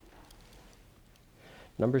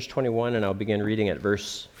Numbers 21, and I'll begin reading at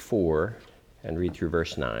verse 4 and read through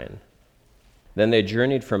verse 9. Then they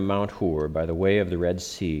journeyed from Mount Hor by the way of the Red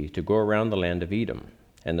Sea to go around the land of Edom.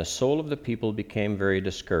 And the soul of the people became very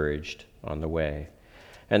discouraged on the way.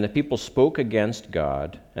 And the people spoke against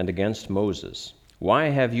God and against Moses. Why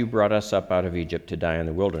have you brought us up out of Egypt to die in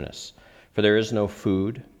the wilderness? For there is no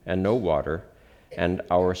food and no water, and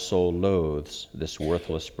our soul loathes this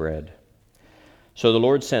worthless bread. So the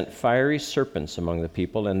Lord sent fiery serpents among the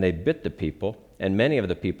people, and they bit the people, and many of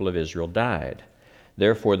the people of Israel died.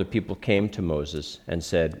 Therefore the people came to Moses and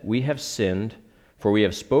said, We have sinned, for we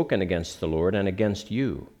have spoken against the Lord and against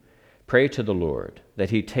you. Pray to the Lord that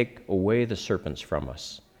he take away the serpents from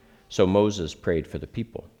us. So Moses prayed for the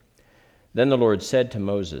people. Then the Lord said to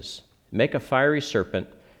Moses, Make a fiery serpent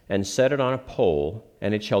and set it on a pole,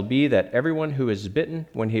 and it shall be that everyone who is bitten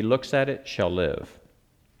when he looks at it shall live.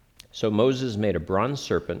 So Moses made a bronze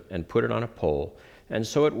serpent and put it on a pole, and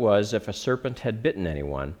so it was, if a serpent had bitten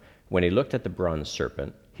anyone, when he looked at the bronze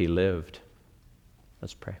serpent, he lived.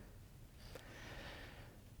 Let's pray.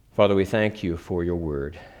 Father, we thank you for your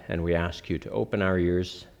word, and we ask you to open our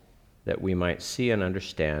ears that we might see and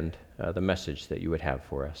understand the message that you would have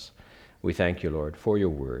for us. We thank you, Lord, for your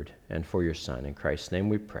word and for your Son. In Christ's name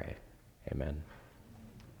we pray. Amen.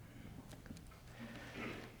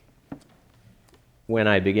 When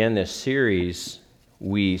I began this series,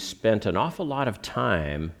 we spent an awful lot of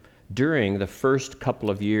time during the first couple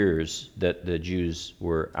of years that the Jews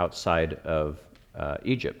were outside of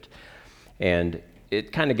Egypt. And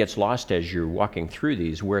it kind of gets lost as you're walking through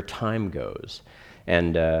these where time goes.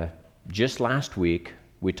 And just last week,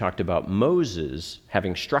 we talked about Moses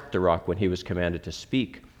having struck the rock when he was commanded to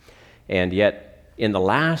speak. And yet, in the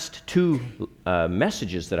last two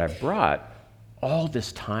messages that I've brought, all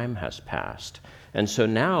this time has passed. And so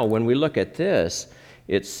now, when we look at this,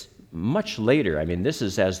 it's much later. I mean, this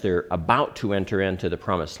is as they're about to enter into the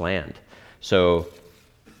promised land. So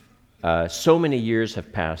many years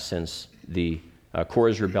have passed since the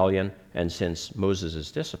Korah's rebellion and since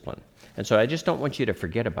Moses' discipline. And so I just don't want you to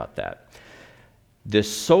forget about that. The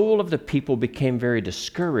soul of the people became very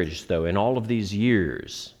discouraged, though, in all of these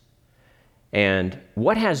years. And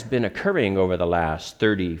what has been occurring over the last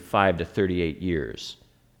 35 to 38 years?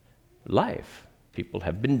 Life. People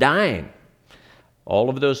have been dying. All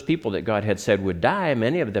of those people that God had said would die,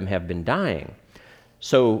 many of them have been dying.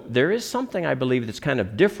 So there is something, I believe, that's kind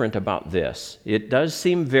of different about this. It does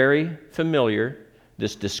seem very familiar,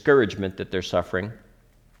 this discouragement that they're suffering,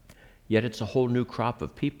 yet it's a whole new crop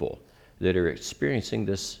of people that are experiencing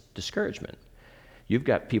this discouragement. You've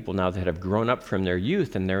got people now that have grown up from their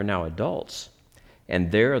youth, and they're now adults, and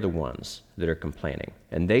they're the ones that are complaining.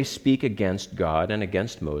 And they speak against God and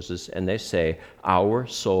against Moses, and they say, Our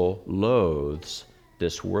soul loathes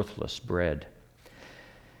this worthless bread.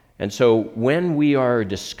 And so when we are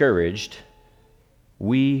discouraged,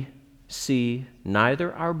 we see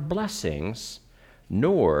neither our blessings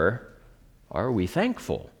nor are we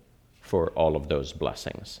thankful for all of those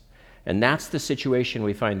blessings. And that's the situation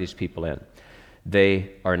we find these people in.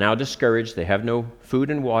 They are now discouraged. They have no food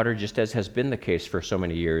and water, just as has been the case for so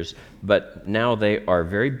many years. But now they are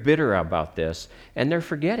very bitter about this, and they're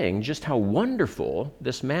forgetting just how wonderful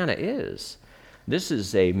this manna is. This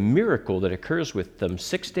is a miracle that occurs with them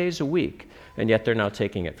 6 days a week, and yet they're now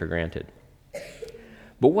taking it for granted.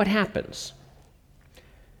 But what happens?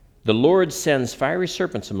 The Lord sends fiery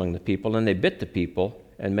serpents among the people, and they bit the people,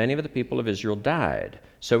 and many of the people of Israel died.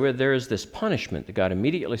 So there is this punishment that God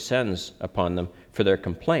immediately sends upon them for their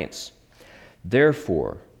complaints.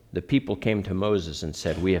 Therefore, the people came to Moses and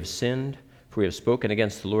said, We have sinned, for we have spoken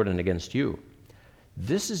against the Lord and against you.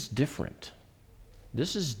 This is different.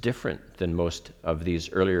 This is different than most of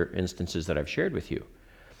these earlier instances that I've shared with you.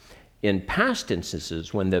 In past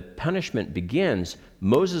instances, when the punishment begins,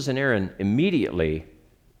 Moses and Aaron immediately,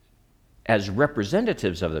 as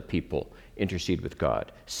representatives of the people, intercede with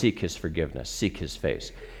God, seek his forgiveness, seek his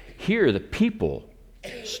face. Here, the people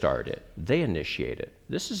start it. They initiate it.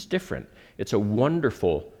 This is different. It's a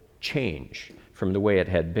wonderful change from the way it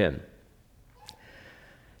had been.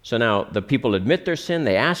 So now the people admit their sin.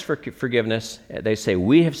 They ask for forgiveness. They say,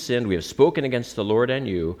 We have sinned. We have spoken against the Lord and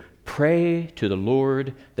you. Pray to the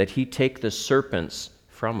Lord that he take the serpents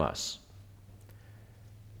from us.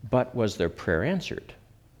 But was their prayer answered?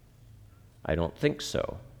 I don't think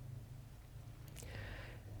so.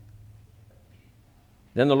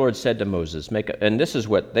 Then the Lord said to Moses, and this is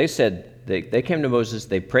what they said. They came to Moses,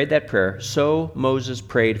 they prayed that prayer. So Moses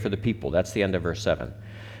prayed for the people. That's the end of verse 7.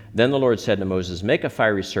 Then the Lord said to Moses, Make a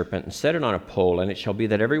fiery serpent and set it on a pole, and it shall be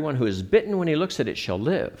that everyone who is bitten when he looks at it shall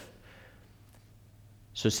live.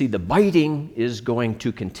 So see, the biting is going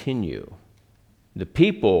to continue. The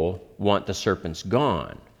people want the serpents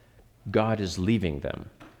gone. God is leaving them.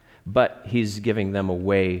 But he's giving them a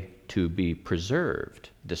way to be preserved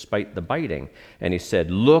despite the biting. And he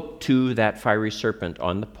said, look to that fiery serpent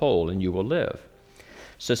on the pole and you will live.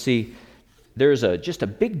 So see, there's just a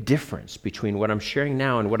big difference between what I'm sharing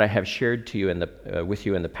now and what I have shared to you with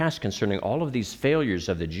you in the past concerning all of these failures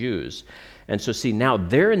of the Jews. And so see, now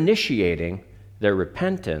they're initiating their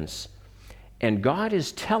repentance, and God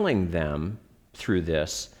is telling them through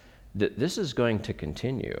this that this is going to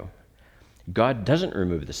continue. God doesn't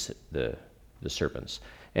remove the serpents.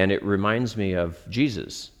 And it reminds me of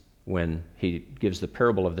Jesus when he gives the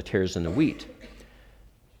parable of the tares in the wheat.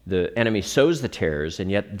 The enemy sows the tares, and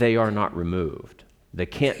yet they are not removed. They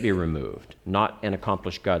can't be removed, not and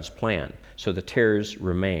accomplish God's plan. So the tares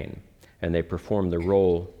remain, and they perform the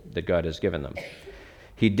role that God has given them.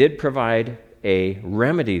 He did provide a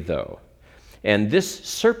remedy, though. And this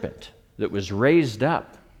serpent that was raised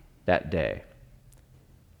up that day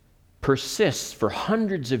persists for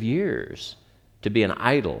hundreds of years to be an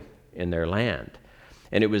idol in their land.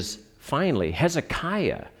 And it was finally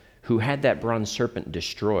Hezekiah who had that bronze serpent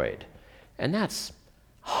destroyed. And that's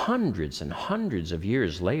hundreds and hundreds of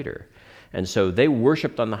years later. And so they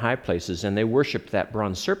worshiped on the high places, and they worshiped that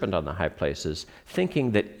bronze serpent on the high places,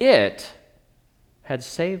 thinking that it had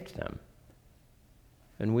saved them.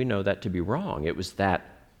 And we know that to be wrong. It was that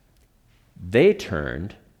they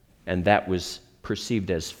turned, and that was perceived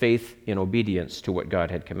as faith in obedience to what God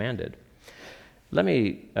had commanded. Let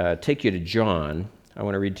me take you to John. I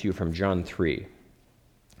want to read to you from John 3,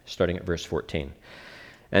 starting at verse 14.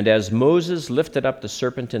 And as Moses lifted up the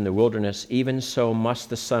serpent in the wilderness, even so must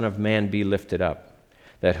the Son of Man be lifted up,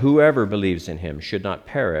 that whoever believes in him should not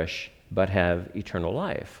perish, but have eternal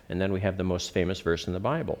life. And then we have the most famous verse in the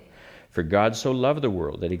Bible. For God so loved the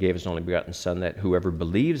world that he gave his only begotten Son, that whoever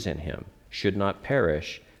believes in him should not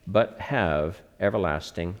perish, but have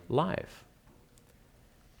everlasting life.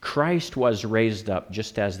 Christ was raised up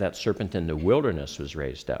just as that serpent in the wilderness was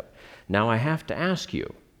raised up. Now I have to ask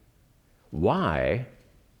you, why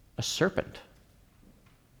a serpent?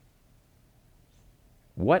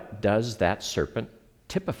 What does that serpent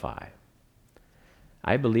typify?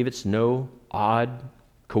 I believe it's no odd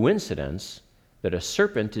coincidence that a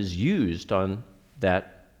serpent is used on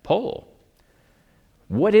that pole.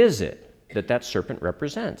 What is it that that serpent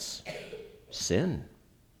represents? Sin.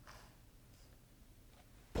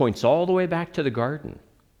 Points all the way back to the garden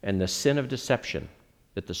and the sin of deception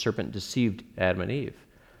that the serpent deceived Adam and Eve.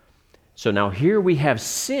 So now here we have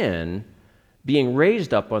sin being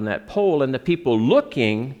raised up on that pole, and the people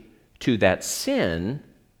looking to that sin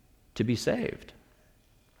to be saved.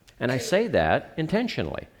 And I say that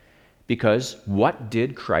intentionally, because what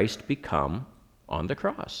did Christ become on the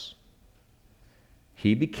cross?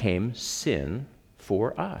 He became sin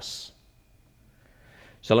for us.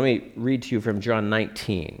 So let me read to you from John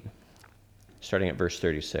 19, starting at verse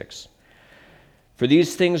 36. For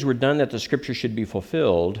these things were done that the scripture should be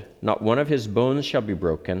fulfilled. Not one of his bones shall be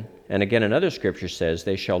broken. And again, another scripture says,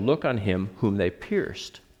 they shall look on him whom they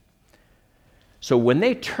pierced. So when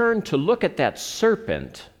they turn to look at that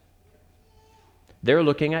serpent, they're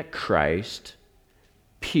looking at Christ,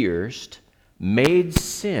 pierced, made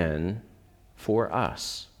sin for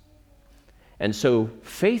us. And so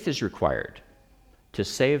faith is required to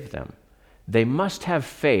save them. They must have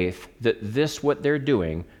faith that this, what they're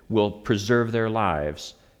doing, will preserve their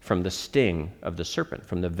lives from the sting of the serpent,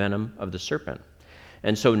 from the venom of the serpent.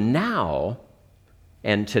 And so now,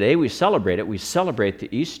 and today we celebrate it, we celebrate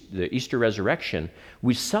the Easter resurrection,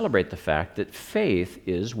 we celebrate the fact that faith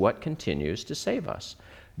is what continues to save us.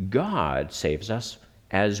 God saves us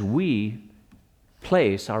as we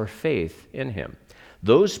place our faith in him.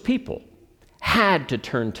 Those people had to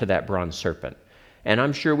turn to that bronze serpent. And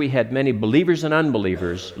I'm sure we had many believers and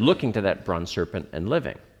unbelievers looking to that bronze serpent and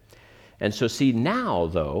living. And so see, now,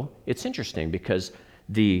 though, it's interesting because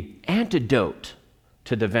the antidote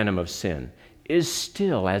to the venom of sin is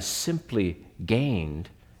still as simply gained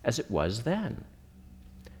as it was then.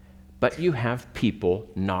 But you have people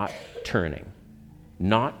not turning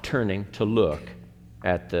to look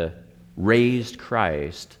at the raised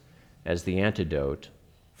Christ as the antidote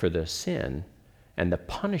for the sin and the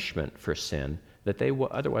punishment for sin that they will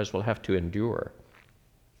otherwise will have to endure.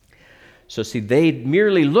 So see, they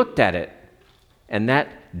merely looked at it, and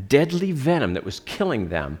that deadly venom that was killing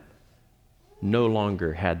them no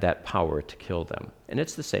longer had that power to kill them. And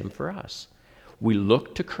it's the same for us. We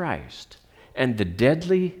look to Christ, and the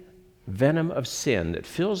deadly venom of sin that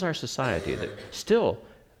fills our society, that still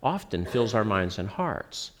often fills our minds and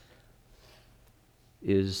hearts,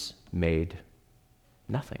 is made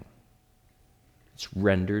nothing. It's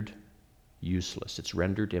rendered useless. It's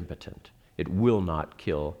rendered impotent. It will not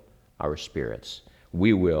kill our spirits.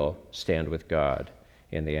 We will stand with God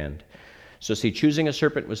in the end. So see, choosing a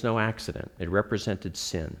serpent was no accident. It represented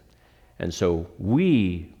sin. And so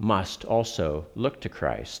we must also look to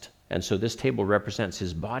Christ. And so this table represents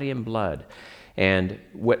his body and blood. And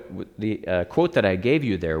what the quote that I gave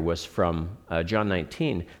you there was from John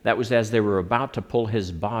 19. That was as they were about to pull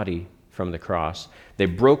his body from the cross. They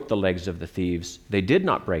broke the legs of the thieves. They did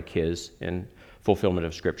not break his in fulfillment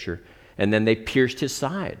of Scripture. And then they pierced his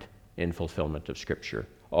side in fulfillment of Scripture.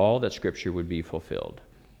 All that Scripture would be fulfilled.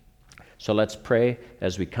 So let's pray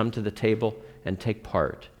as we come to the table and take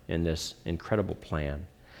part in this incredible plan.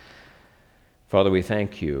 Father, we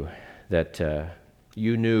thank you that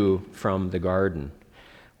you knew from the garden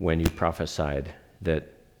when you prophesied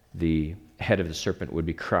that the head of the serpent would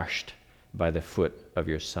be crushed by the foot of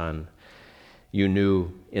your Son. You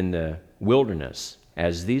knew in the wilderness,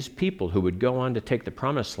 as these people who would go on to take the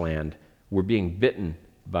promised land were being bitten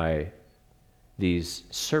by these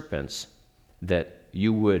serpents, that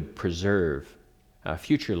you would preserve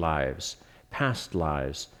future lives, past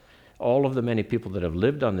lives, all of the many people that have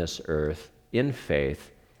lived on this earth in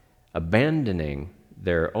faith, abandoning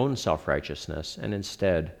their own self-righteousness and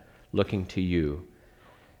instead looking to you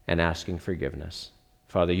and asking forgiveness.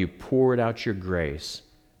 Father, you poured out your grace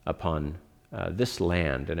upon this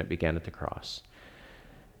land, and it began at the cross.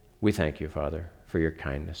 We thank you, Father, for your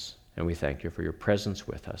kindness, and we thank you for your presence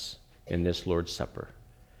with us in this Lord's Supper.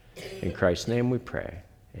 In Christ's name we pray.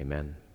 Amen.